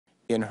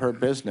in her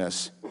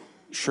business,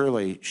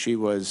 surely she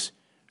was,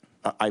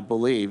 I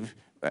believe,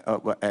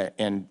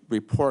 and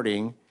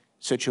reporting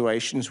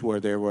situations where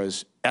there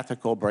was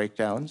ethical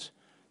breakdowns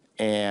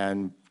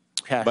and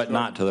cash. But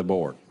not to the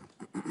board.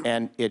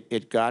 And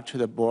it got to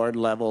the board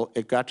level,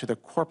 it got to the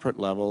corporate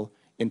level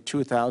in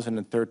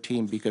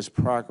 2013 because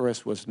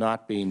progress was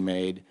not being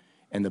made,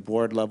 and the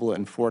board level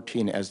in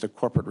 14 as the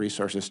corporate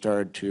resources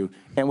started to,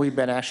 and we've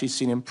been actually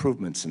seeing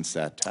improvements since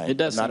that time. It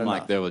does seem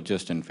like there was,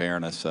 just in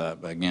fairness,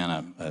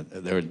 again,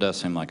 there does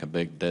seem like a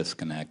big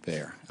disconnect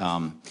there.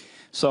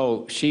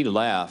 So she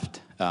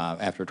left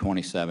after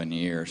 27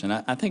 years, and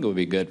I think it would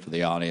be good for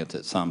the audience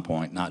at some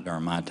point, not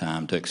during my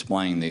time, to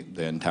explain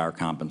the entire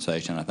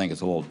compensation. I think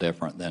it's a little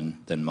different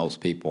than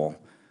most people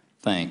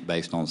think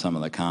based on some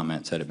of the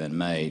comments that have been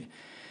made.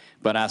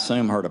 But I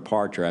assume her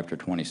departure after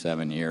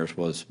 27 years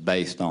was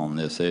based on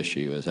this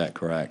issue. Is that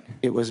correct?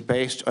 It was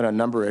based on a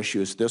number of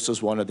issues. This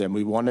was one of them.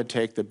 We want to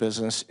take the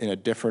business in a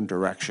different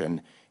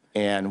direction,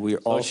 and we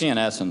also... So she, in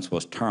essence,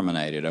 was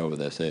terminated over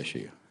this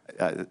issue?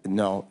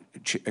 No.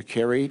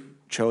 Carrie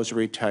chose to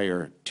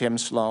retire. Tim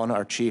Sloan,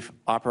 our chief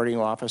operating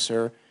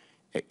officer,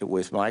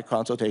 with my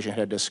consultation,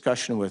 had a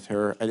discussion with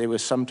her. It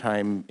was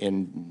sometime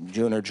in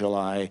June or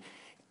July,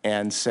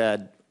 and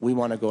said, we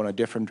want to go in a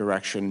different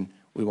direction.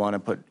 We want to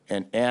put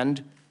an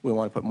end. We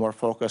want to put more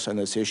focus on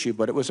this issue.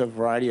 But it was a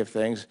variety of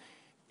things,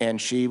 and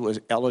she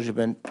was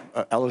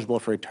eligible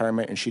for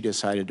retirement, and she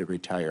decided to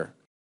retire.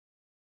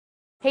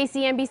 Hey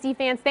CNBC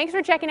fans, thanks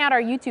for checking out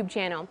our YouTube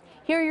channel.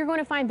 Here you're going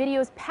to find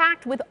videos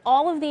packed with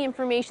all of the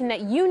information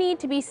that you need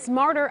to be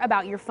smarter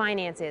about your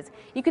finances.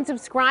 You can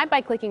subscribe by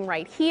clicking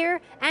right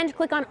here and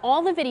click on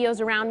all the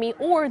videos around me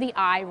or the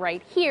I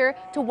right here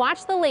to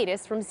watch the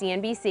latest from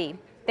CNBC.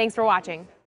 Thanks for watching.